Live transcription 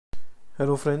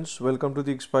Hello friends, welcome to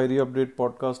the Expiry Update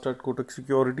podcast at Kotak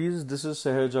Securities. This is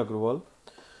Sahaj Agrawal.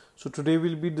 So today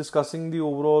we'll be discussing the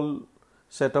overall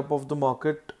setup of the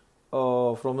market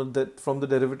from the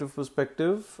derivative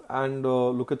perspective and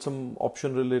look at some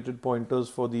option related pointers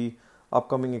for the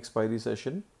upcoming expiry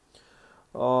session.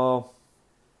 Uh,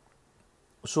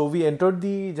 so we entered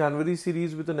the January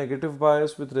series with a negative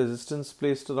bias with resistance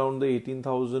placed around the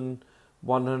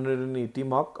 18,180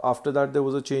 mark. After that, there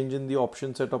was a change in the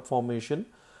option setup formation,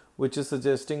 which is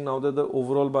suggesting now that the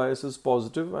overall bias is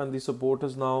positive and the support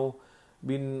has now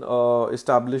been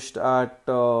established at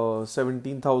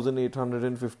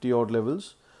 17,850 odd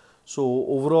levels. So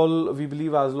overall, we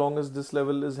believe as long as this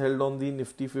level is held on the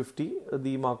Nifty 50,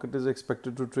 the market is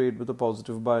expected to trade with a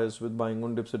positive bias with buying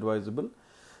on dips advisable.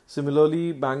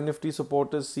 Similarly, Bank Nifty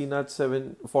support is seen at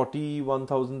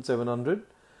 41,700,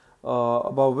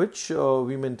 above which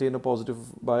we maintain a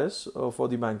positive bias for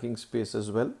the banking space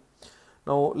as well.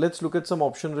 Now, let's look at some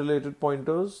option related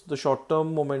pointers. The short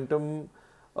term momentum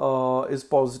is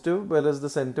positive, whereas the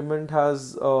sentiment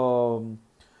has cooled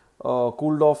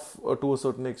off to a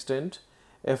certain extent.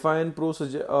 FI and Pro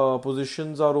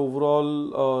positions are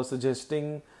overall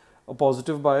suggesting a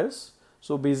positive bias.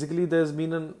 So basically, there's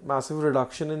been a massive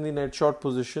reduction in the net short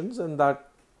positions, and that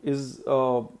is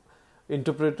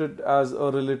interpreted as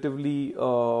a relatively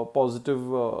positive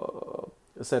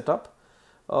setup.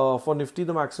 For Nifty,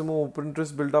 the maximum open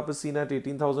interest build-up is seen at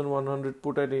 18,100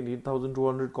 put at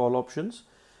 18,200 call options,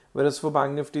 whereas for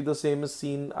Bank Nifty, the same is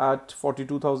seen at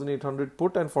 42,800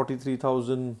 put and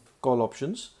 43,000 call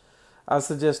options. As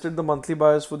suggested, the monthly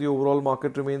bias for the overall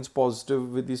market remains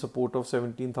positive with the support of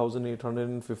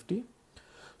 17,850.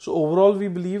 So overall, we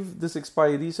believe this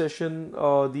expiry session,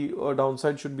 the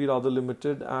downside should be rather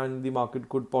limited and the market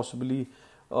could possibly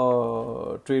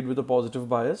trade with a positive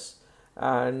bias.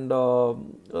 And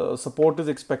support is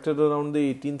expected around the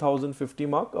 18,050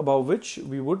 mark, above which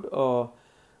we would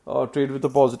trade with a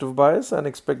positive bias and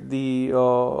expect the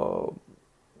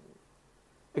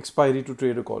expiry to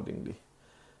trade accordingly.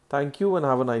 Thank you and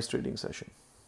have a nice trading session.